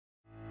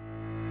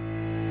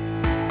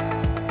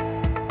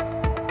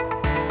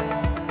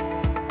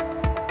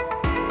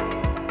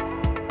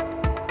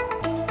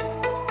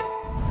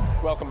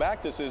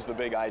back. This is the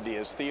Big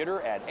Ideas Theater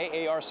at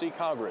AARC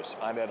Congress.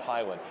 I'm Ed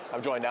Hyland.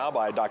 I'm joined now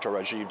by Dr.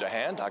 Rajiv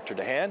Dhand. Dr.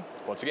 Dhand,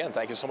 once again,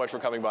 thank you so much for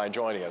coming by and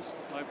joining us.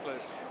 My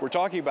pleasure. We're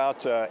talking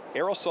about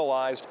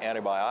aerosolized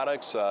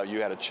antibiotics.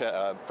 You had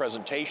a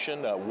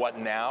presentation, What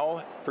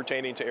Now,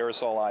 pertaining to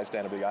aerosolized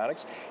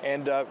antibiotics.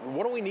 And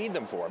what do we need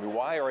them for? I mean,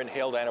 why are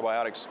inhaled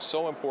antibiotics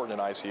so important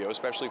in ICU,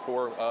 especially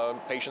for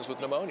patients with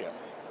pneumonia?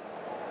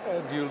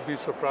 Ed, you'll be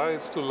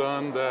surprised to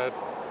learn that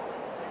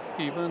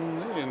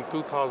even in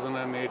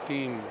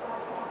 2018,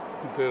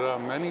 there are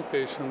many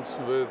patients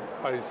with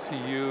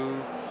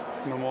ICU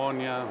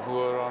pneumonia who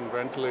are on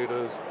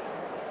ventilators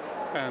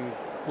and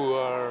who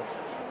are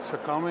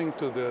succumbing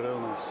to their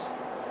illness,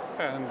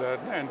 and that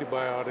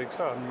antibiotics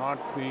are not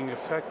being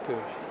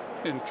effective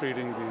in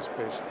treating these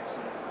patients.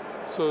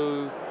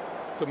 So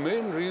the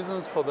main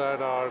reasons for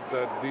that are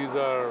that these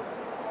are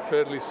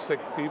fairly sick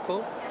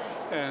people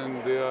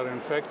and they are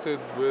infected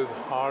with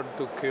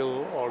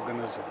hard-to-kill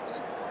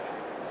organisms.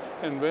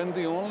 And when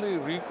the only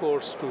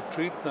recourse to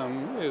treat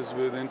them is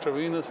with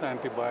intravenous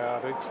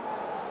antibiotics,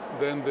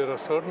 then there are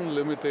certain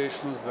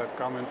limitations that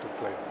come into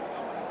play.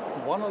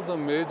 One of the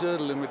major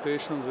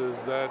limitations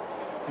is that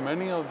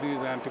many of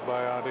these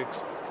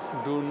antibiotics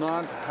do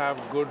not have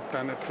good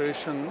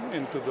penetration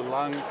into the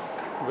lung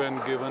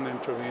when given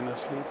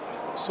intravenously,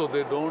 so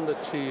they don't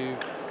achieve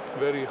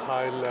very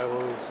high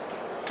levels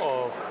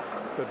of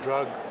the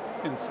drug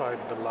inside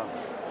the lung,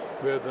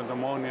 where the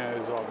pneumonia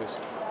is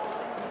obviously.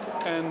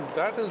 And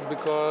that is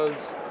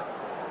because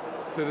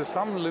there is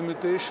some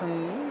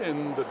limitation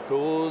in the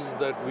dose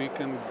that we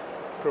can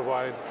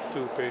provide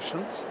to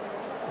patients,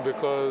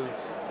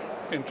 because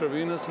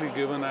intravenously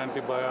given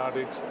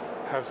antibiotics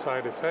have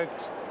side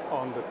effects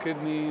on the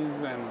kidneys,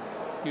 and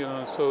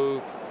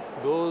so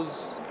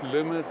those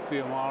limit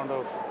the amount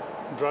of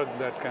drug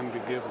that can be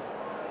given.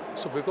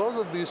 So because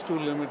of these two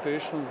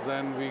limitations,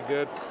 then we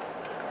get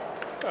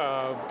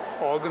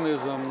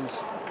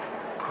organisms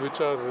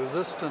which are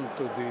resistant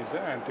to these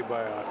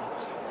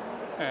antibiotics.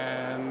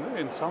 And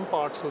in some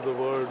parts of the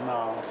world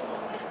now,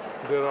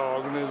 there are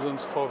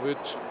organisms for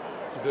which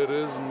there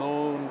is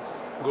no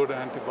good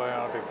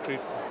antibiotic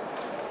treatment.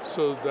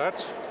 So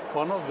that's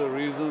one of the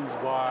reasons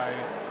why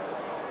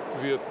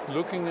we are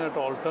looking at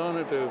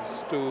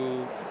alternatives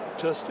to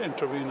just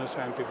intravenous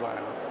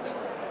antibiotics.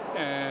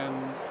 And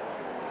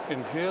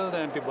inhaled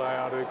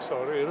antibiotics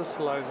or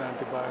aerosolized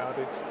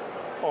antibiotics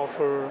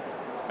offer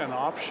an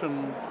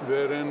option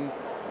wherein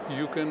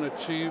you can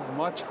achieve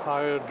much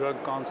higher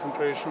drug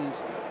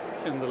concentrations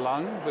in the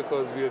lung,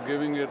 because we are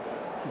giving it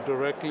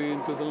directly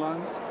into the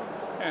lungs,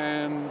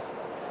 and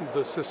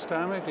the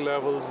systemic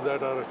levels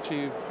that are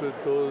achieved with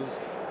those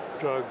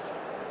drugs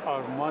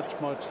are much,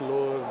 much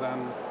lower than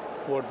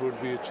what would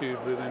be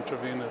achieved with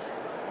intravenous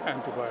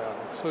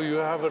antibiotics. So you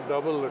have a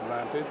double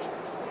advantage.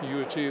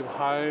 You achieve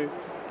high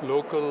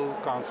local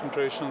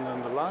concentrations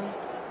in the lung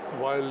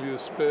while you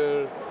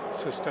spare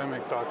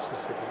systemic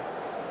toxicity.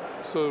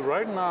 So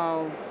right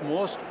now,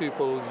 most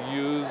people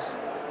use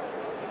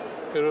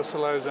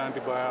aerosolized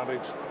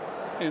antibiotics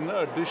in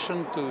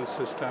addition to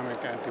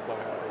systemic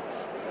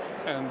antibiotics.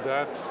 And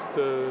that's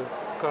the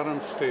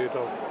current state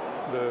of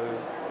the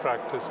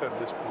practice at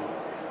this point.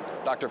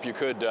 Doctor, if you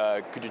could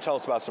you tell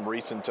us about some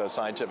recent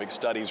scientific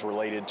studies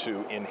related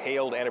to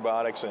inhaled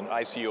antibiotics in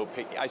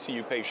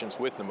ICU patients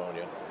with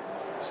pneumonia?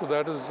 So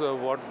that is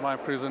what my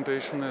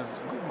presentation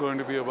is going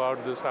to be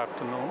about this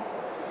afternoon.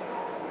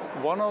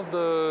 One of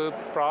the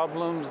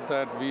problems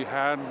that we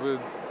had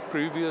with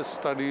previous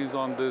studies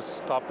on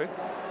this topic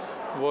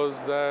was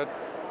that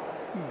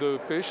the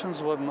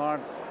patients were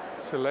not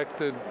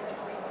selected,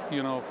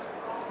 in a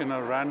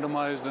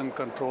randomized and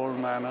controlled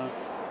manner,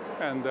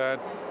 and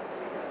that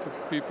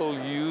people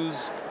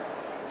used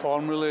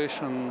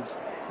formulations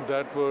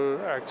that were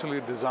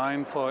actually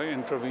designed for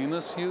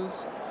intravenous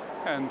use.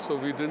 And so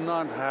we did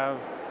not have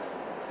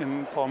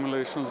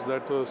formulations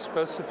that were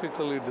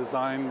specifically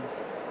designed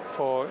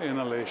for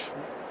inhalation.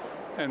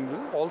 And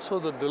also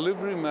the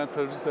delivery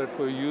methods that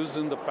were used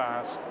in the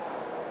past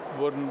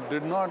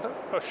did not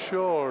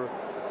assure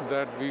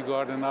that we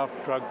got enough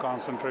drug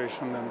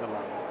concentration in the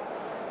lung.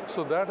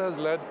 So that has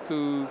led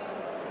to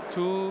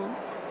two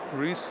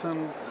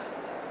recent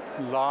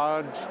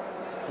large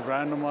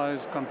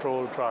randomized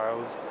controlled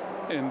trials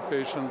in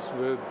patients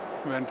with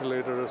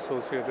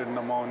ventilator-associated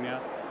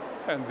pneumonia,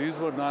 and these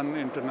were done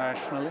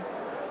internationally.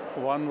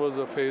 One was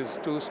a phase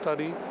 2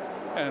 study,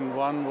 and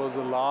one was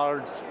a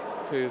large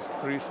phase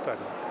 3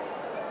 study.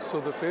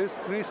 So the phase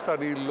 3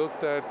 study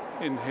looked at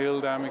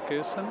inhaled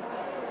amikacin,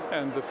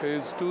 and the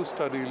phase 2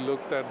 study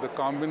looked at the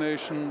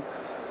combination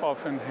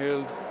of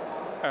inhaled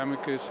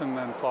amikacin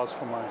and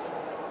fosfomycin.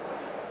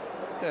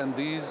 And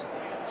these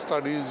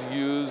studies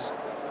used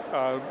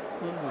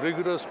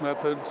rigorous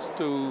methods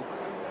to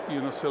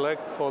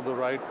select for the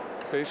right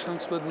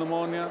patients with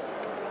pneumonia.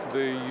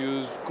 They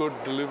used good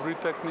delivery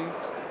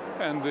techniques,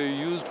 and they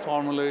used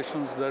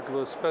formulations that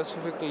were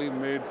specifically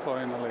made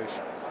for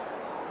inhalation.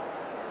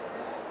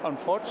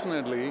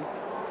 Unfortunately,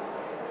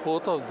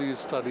 both of these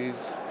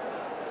studies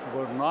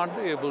were not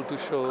able to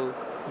show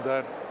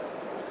that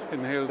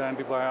inhaled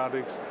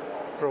antibiotics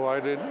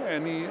provided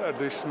any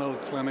additional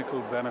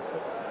clinical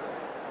benefit.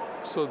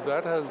 So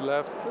that has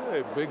left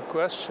a big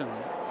question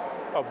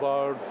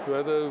about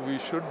whether we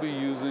should be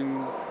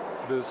using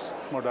this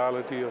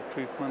modality of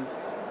treatment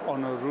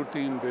on a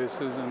routine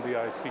basis in the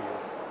ICU.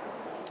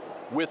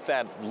 With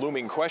that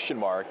looming question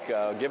mark,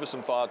 give us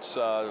some thoughts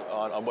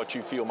on what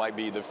you feel might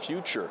be the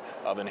future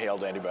of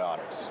inhaled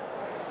antibiotics.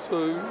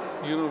 So,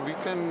 we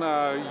can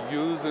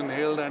use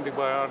inhaled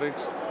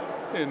antibiotics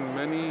in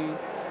many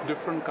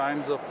different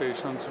kinds of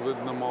patients with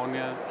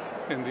pneumonia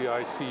in the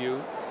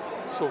ICU.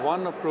 So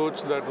one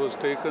approach that was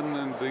taken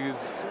in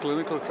these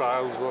clinical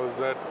trials was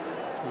that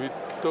we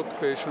took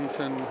patients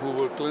in who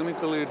were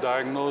clinically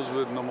diagnosed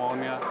with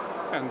pneumonia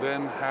and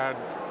then had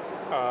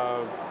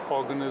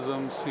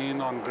organisms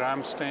seen on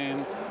gram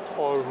stain,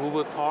 or who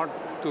were thought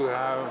to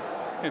have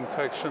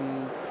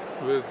infection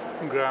with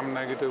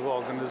gram-negative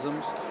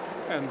organisms,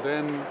 and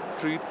then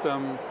treat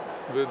them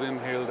with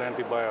inhaled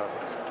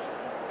antibiotics.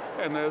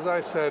 And as I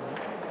said,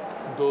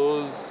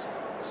 those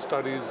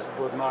studies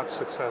were not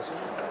successful.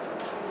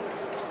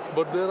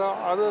 But there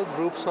are other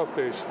groups of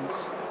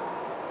patients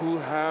who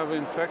have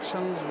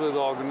infections with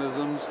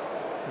organisms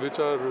which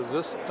are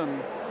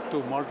resistant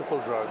to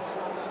multiple drugs.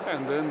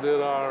 And then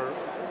there are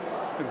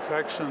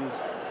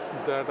infections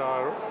that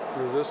are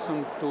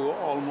resistant to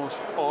almost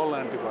all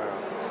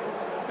antibiotics.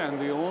 And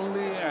the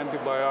only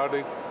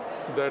antibiotic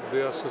that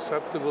they are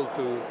susceptible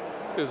to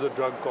is a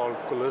drug called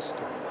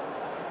colistin.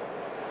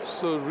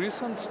 So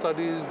recent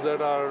studies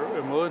that are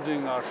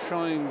emerging are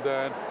showing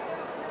that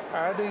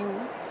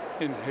adding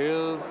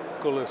inhaled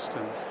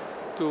colistin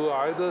to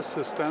either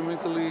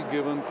systemically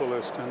given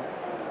colistin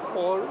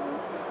or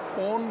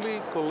only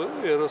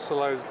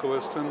aerosolized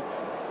colistin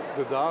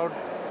without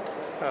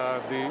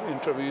the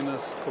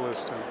intravenous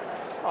colistin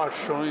are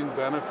showing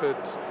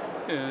benefits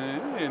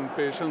in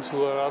patients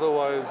who are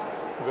otherwise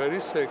very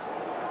sick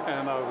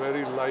and are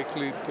very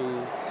likely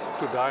to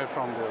die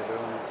from their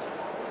illness.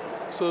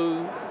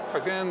 So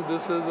again,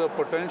 this is a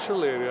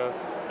potential area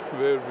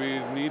where we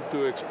need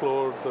to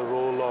explore the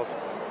role of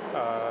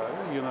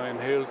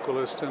inhaled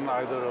colistin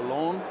either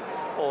alone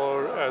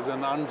or as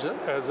an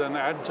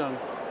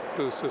adjunct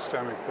to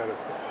systemic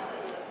therapy.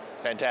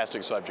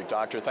 Fantastic subject,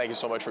 Doctor. Thank you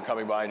so much for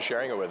coming by and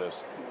sharing it with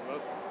us. You're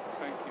welcome.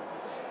 Thank you.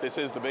 This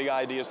is the Big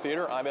Ideas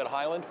Theater. I'm Ed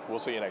Highland. We'll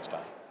see you next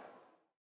time.